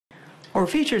Our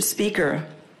featured speaker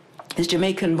is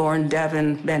Jamaican-born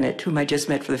Davin Bennett, whom I just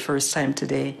met for the first time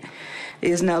today.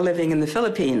 He is now living in the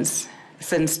Philippines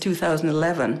since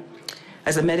 2011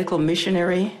 as a medical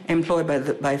missionary employed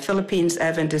by Philippines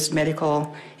Adventist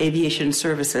Medical Aviation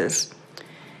Services.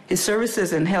 His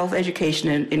services in health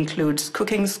education includes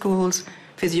cooking schools,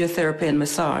 physiotherapy, and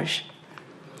massage.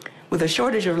 With a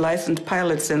shortage of licensed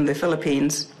pilots in the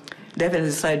Philippines, Devin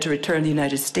decided to return to the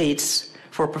United States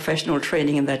for professional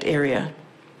training in that area.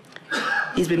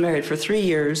 He's been married for 3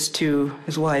 years to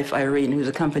his wife, Irene, who's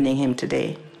accompanying him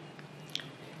today.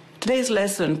 Today's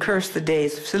lesson, Curse the Day,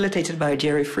 is facilitated by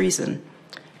Jerry Friesen.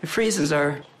 The Friesens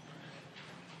are...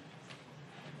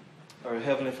 Our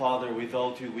Heavenly Father,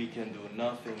 without you we can do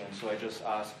nothing, and so I just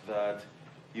ask that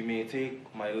you may take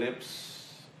my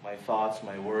lips, my thoughts,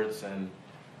 my words, and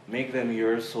make them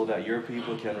yours so that your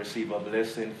people can receive a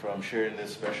blessing from sharing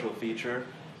this special feature.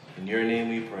 In your name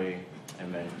we pray.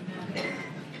 Amen.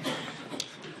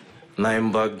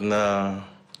 Naimbag na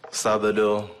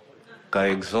Sabado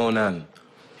kaigsonan.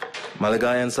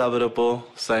 Maligayang Sabado po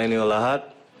sa inyo lahat.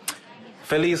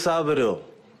 Feliz Sabado.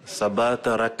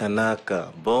 Sabata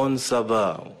rakanaka. Bon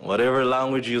Saba. Whatever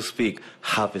language you speak,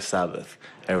 happy Sabbath,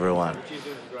 everyone.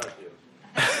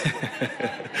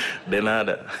 De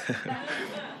nada.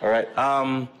 All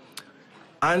right.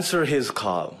 Answer his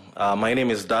call. My name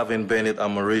is Davin Bennett.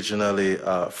 I'm originally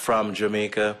from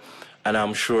Jamaica, and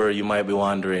I'm sure you might be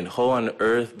wondering, how on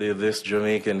earth did this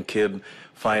Jamaican kid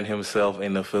find himself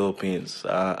in the Philippines?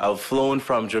 I've flown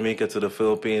from Jamaica to the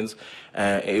Philippines.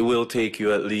 It will take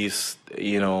you at least,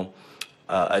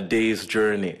 a day's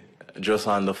journey just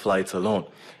on the flights alone.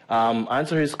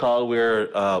 Answer his call. We're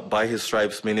by His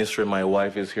Stripes Ministry. My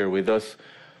wife is here with us.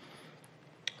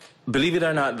 Believe it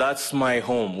or not, that's my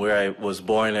home, where I was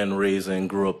born and raised and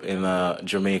grew up in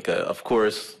Jamaica. Of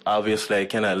course, obviously, I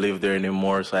cannot live there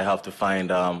anymore, so I have to find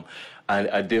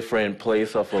a different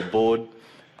place of abode.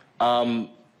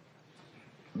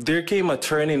 There came a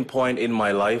turning point in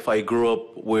my life. I grew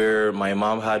up where my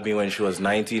mom had me when she was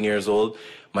 19 years old.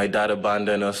 My dad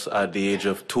abandoned us at the age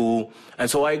of 2. And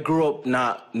so I grew up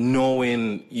not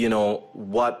knowing,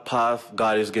 what path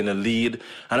God is going to lead.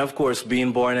 And of course,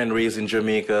 being born and raised in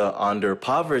Jamaica under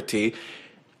poverty,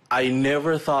 I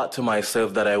never thought to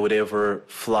myself that I would ever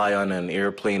fly on an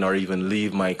airplane or even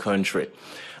leave my country.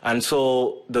 And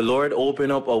so the Lord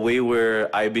opened up a way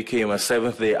where I became a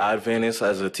Seventh-day Adventist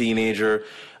as a teenager.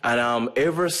 And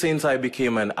ever since I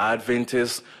became an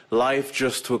Adventist, life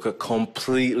just took a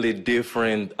completely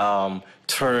different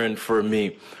turn for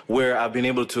me, where I've been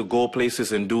able to go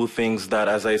places and do things that,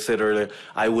 as I said earlier,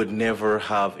 I would never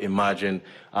have imagined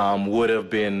would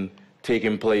have been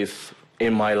taking place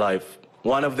in my life.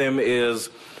 One of them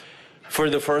is, for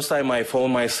the first time, I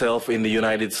found myself in the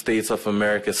United States of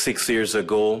America 6 years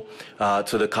ago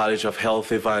to the College of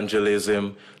Health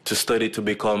Evangelism to study to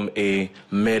become a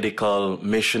medical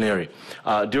missionary.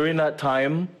 During that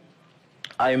time,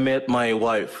 I met my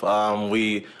wife.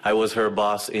 I was her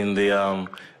boss in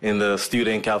the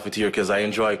student cafeteria because I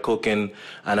enjoy cooking,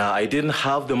 and I didn't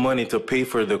have the money to pay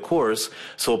for the course.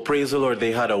 So praise the Lord,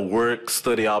 they had a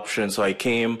work-study option. So I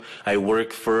came, I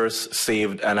worked first,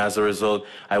 saved, and as a result,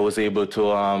 I was able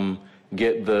to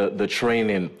get the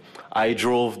training. I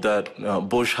drove that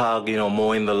bush hog,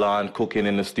 mowing the lawn, cooking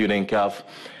in the student caf.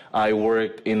 I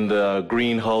worked in the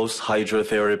greenhouse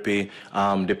hydrotherapy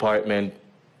department.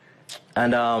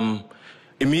 And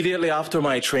immediately after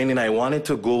my training, I wanted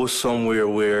to go somewhere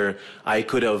where I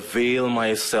could avail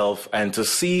myself and to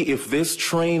see if this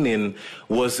training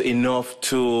was enough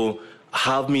to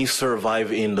have me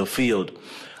survive in the field.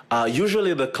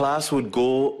 Usually the class would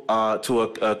go to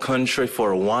a country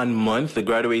for 1 month, the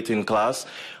graduating class.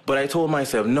 But I told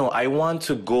myself, no, I want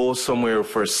to go somewhere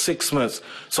for 6 months.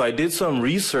 So I did some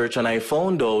research and I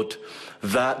found out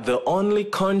that the only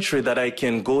country that I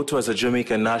can go to as a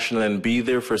Jamaican national and be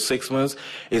there for 6 months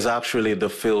is actually the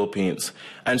Philippines.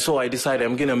 And so I decided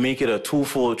I'm going to make it a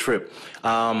twofold trip.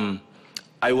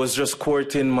 I was just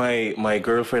courting my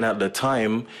girlfriend at the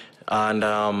time, and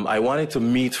I wanted to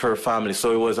meet her family.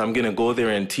 So it was, I'm going to go there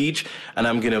and teach, and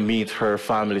I'm going to meet her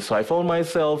family. So I found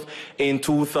myself in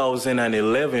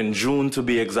 2011, June to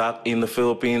be exact, in the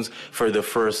Philippines for the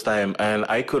first time. And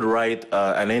I could write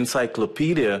an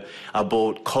encyclopedia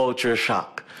about culture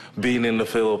shock being in the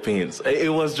Philippines.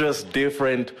 It was just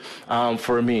different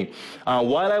for me.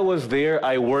 While I was there,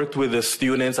 I worked with the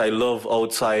students. I love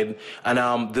outside.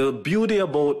 And the beauty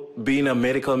about being a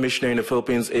medical missionary in the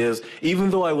Philippines is,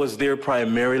 even though I was there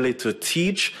primarily to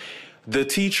teach, the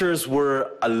teachers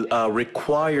were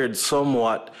required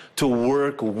somewhat to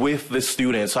work with the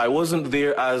students. I wasn't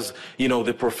there as,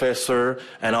 the professor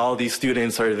and all these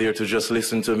students are there to just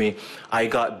listen to me. I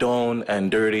got down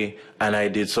and dirty and I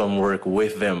did some work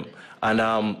with them.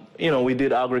 And, we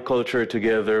did agriculture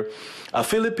together. A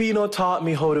Filipino taught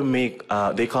me how to make,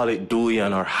 they call it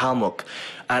duyan or hammock.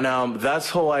 And that's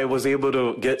how I was able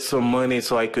to get some money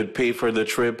so I could pay for the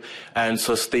trip and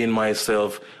sustain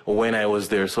myself when I was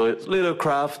there. So it's a little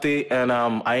crafty, and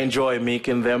I enjoy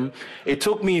making them. It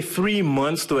took me 3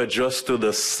 months to adjust to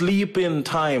the sleeping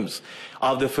times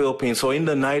of the Philippines. So in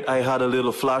the night, I had a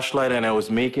little flashlight, and I was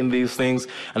making these things,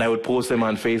 and I would post them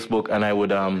on Facebook, and I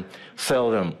would sell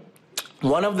them.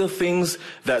 One of the things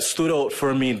that stood out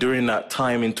for me during that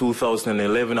time in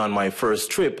 2011 on my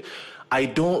first trip, I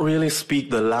don't really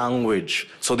speak the language.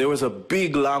 So there was a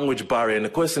big language barrier. And the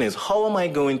question is, how am I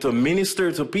going to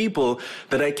minister to people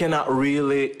that I cannot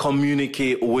really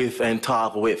communicate with and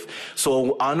talk with?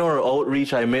 So on our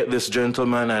outreach, I met this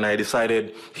gentleman and I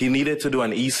decided he needed to do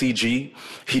an ECG.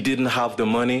 He didn't have the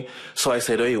money. So I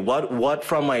said, hey, what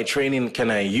from my training can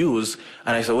I use?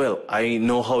 And I said, well, I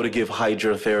know how to give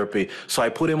hydrotherapy. So I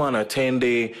put him on a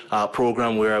 10-day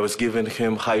program where I was giving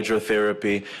him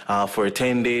hydrotherapy for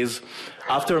 10 days.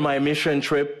 After my mission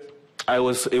trip, it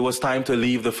was time to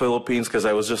leave the Philippines because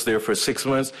I was just there for 6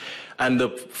 months. And the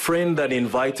friend that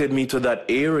invited me to that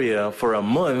area for a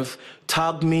month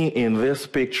tagged me in this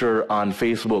picture on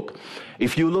Facebook.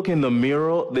 If you look in the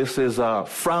mirror, this is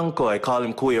Franco. I call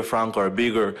him Kuya Franco, our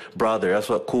bigger brother. That's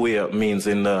what Kuya means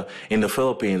in the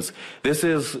Philippines. This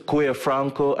is Kuya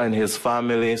Franco and his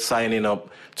family signing up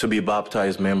to be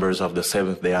baptized members of the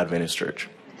Seventh-day Adventist Church.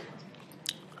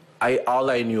 All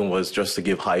I knew was just to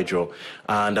give hydro.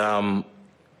 And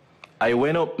I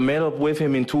met up with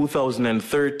him in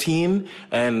 2013,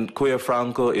 and Kuya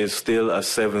Franco is still a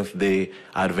Seventh-day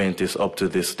Adventist up to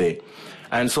this day.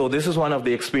 And so this is one of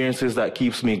the experiences that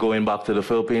keeps me going back to the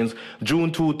Philippines.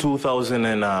 June 2,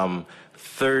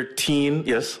 2013,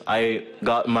 yes, I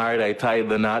got married, I tied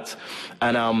the knots,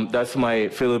 and that's my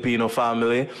Filipino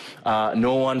family.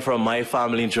 No one from my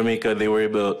family in Jamaica, they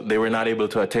were not able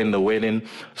to attend the wedding,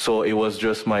 so it was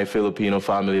just my Filipino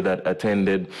family that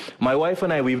attended. My wife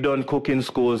and I, we've done cooking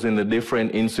schools in the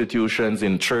different institutions,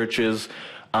 in churches,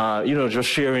 just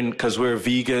sharing, because we're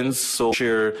vegans, so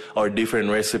share our different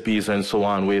recipes and so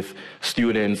on with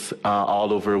students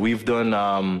all over. I've done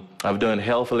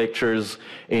health lectures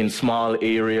in small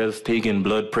areas, taking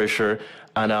blood pressure.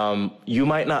 And you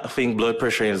might not think blood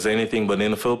pressure is anything, but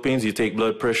in the Philippines, you take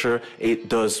blood pressure, it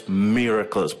does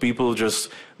miracles. People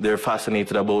they're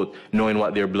fascinated about knowing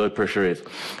what their blood pressure is.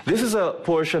 This is a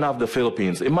portion of the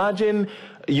Philippines. Imagine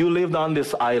you lived on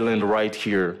this island right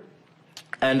here.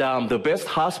 And the best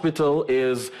hospital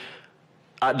is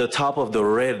at the top of the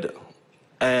red.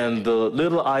 And the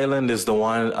little island is the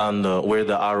one on where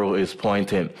the arrow is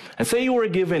pointing. And say you were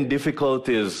given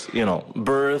difficulties,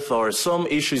 birth or some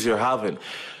issues you're having,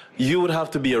 you would have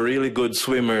to be a really good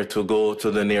swimmer to go to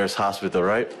the nearest hospital,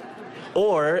 right?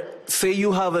 Or say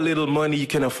you have a little money, you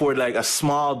can afford like a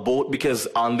small boat, because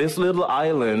on this little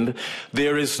island,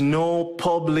 there is no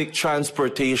public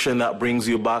transportation that brings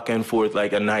you back and forth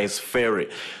like a nice ferry.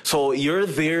 So you're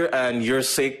there and you're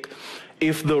sick.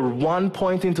 If the one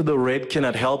pointing to the red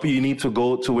cannot help you, you need to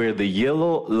go to where the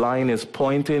yellow line is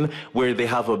pointing, where they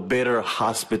have a better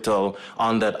hospital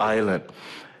on that island.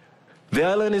 The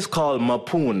island is called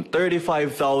Mapoon,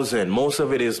 35,000. Most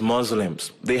of it is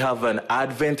Muslims. They have an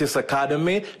Adventist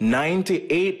academy.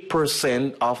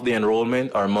 98% of the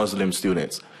enrollment are Muslim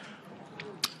students.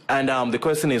 And the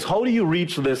question is, how do you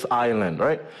reach this island,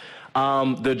 right?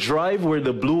 The drive where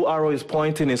the blue arrow is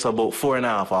pointing is about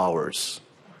 4.5 hours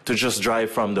to just drive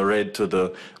from the red to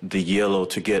the yellow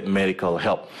to get medical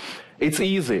help. It's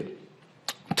easy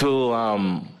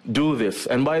to do this.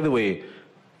 And by the way,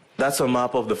 that's a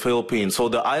map of the Philippines. So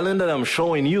the island that I'm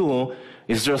showing you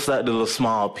is just that little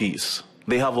small piece.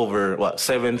 They have over,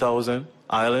 7,000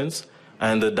 islands,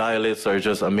 and the dialects are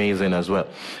just amazing as well.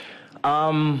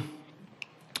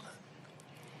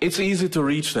 It's easy to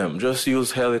reach them. Just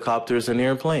use helicopters and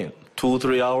airplane.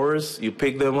 2-3 hours, you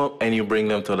pick them up and you bring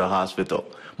them to the hospital.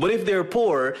 But if they're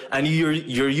poor and you're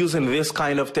using this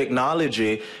kind of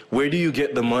technology, where do you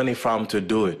get the money from to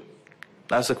do it?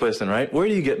 That's the question, right? Where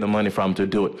do you get the money from to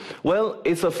do it? Well,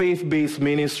 it's a faith-based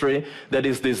ministry that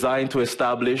is designed to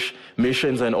establish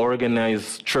missions and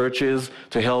organize churches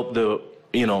to help the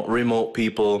remote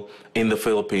people in the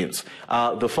Philippines.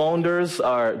 The founders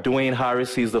are Dwayne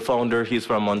Harris. He's the founder. He's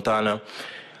from Montana.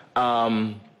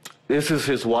 This is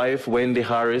his wife, Wendy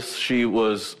Harris. She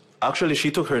was Actually,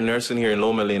 she took her nursing here in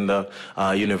Loma Linda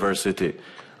University.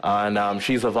 And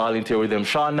she's a volunteer with them.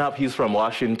 Sean Knapp, he's from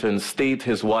Washington State.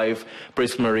 His wife,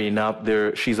 Pris Marie Knapp,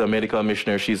 she's a medical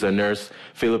missionary. She's a nurse,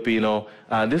 Filipino.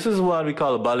 This is what we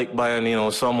call a balikbayan, you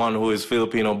know, someone who is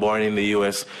Filipino, born in the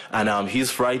U.S. And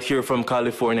he's right here from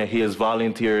California. He is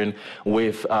volunteering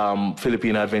with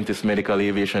Philippine Adventist Medical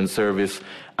Aviation Service.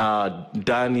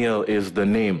 Daniel is the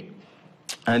name.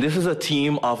 And this is a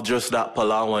team of just that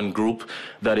Palawan group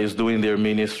that is doing their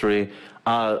ministry.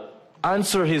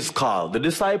 Answer his call. The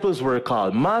disciples were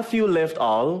called. Matthew left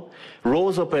all,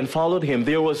 rose up and followed him.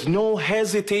 There was no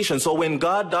hesitation. So when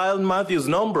God dialed Matthew's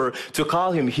number to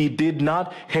call him, he did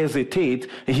not hesitate.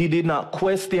 He did not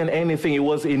question anything. It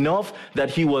was enough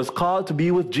that he was called to be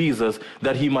with Jesus,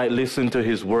 that he might listen to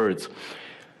his words.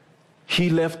 He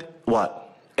left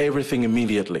what? Everything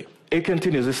immediately. It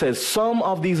continues, it says, some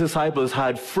of these disciples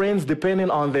had friends depending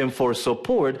on them for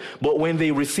support, but when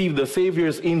they received the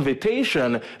Savior's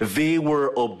invitation, they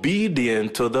were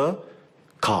obedient to the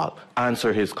call.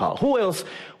 Answer his call. Who else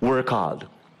were called?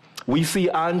 We see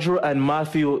Andrew and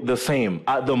Matthew the same.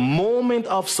 At the moment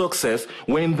of success,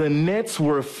 when the nets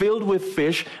were filled with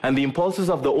fish and the impulses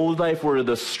of the old life were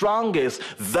the strongest,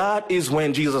 that is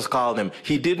when Jesus called them.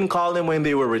 He didn't call them when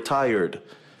they were retired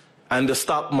and the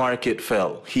stock market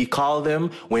fell. He called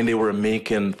them when they were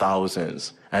making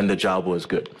thousands and the job was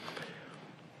good.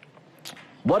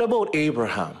 What about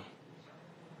Abraham?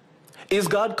 Is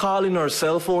God calling our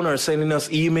cell phone or sending us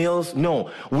emails?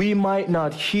 No. We might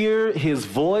not hear his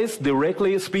voice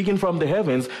directly speaking from the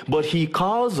heavens, but he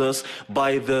calls us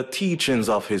by the teachings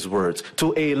of his words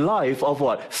to a life of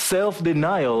what?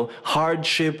 Self-denial,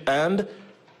 hardship, and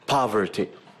poverty.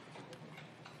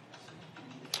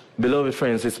 Beloved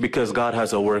friends, it's because God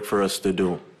has a work for us to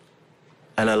do.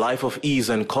 And a life of ease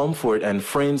and comfort and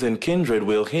friends and kindred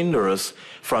will hinder us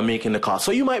from making the call.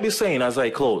 So you might be saying as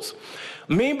I close,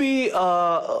 maybe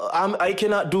I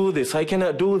cannot do this, I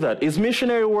cannot do that. Is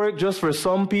missionary work just for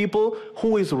some people?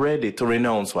 Who is ready to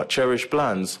renounce what? Cherished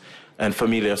plans and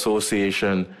family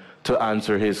association to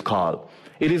answer his call.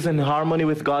 It is in harmony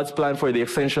with God's plan for the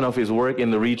extension of his work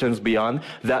in the regions beyond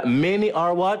that many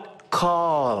are what?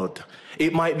 Called.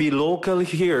 It might be local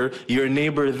here, your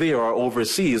neighbor there, or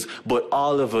overseas, but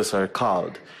all of us are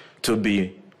called to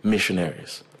be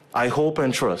missionaries. I hope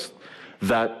and trust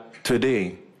that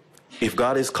today, if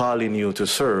God is calling you to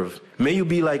serve, may you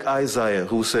be like Isaiah,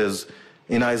 who says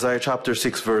in Isaiah chapter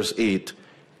 6, verse 8,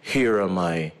 "Here am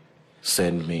I,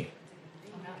 send me."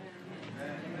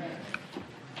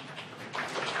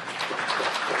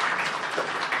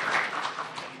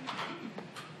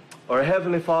 Our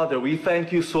Heavenly Father, we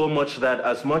thank you so much that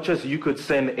as much as you could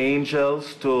send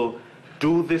angels to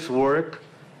do this work,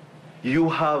 you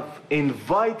have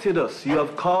invited us, you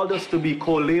have called us to be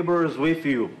co-laborers with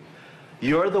you.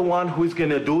 You're the one who's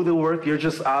going to do the work. You're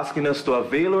just asking us to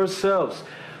avail ourselves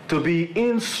to be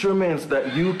instruments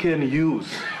that you can use.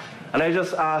 And I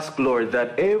just ask, Lord,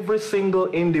 that every single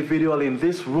individual in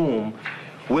this room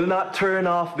will not turn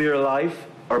off their life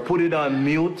or put it on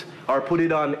mute, or put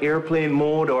it on airplane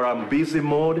mode or on busy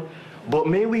mode, but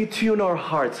may we tune our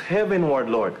hearts heavenward,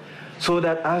 Lord, so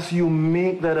that as you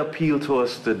make that appeal to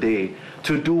us today,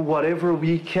 to do whatever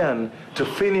we can to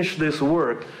finish this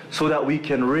work so that we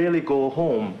can really go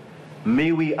home,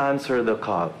 may we answer the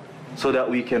call so that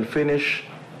we can finish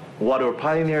what our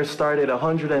pioneers started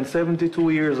 172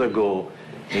 years ago.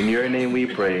 In your name we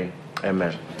pray.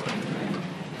 Amen.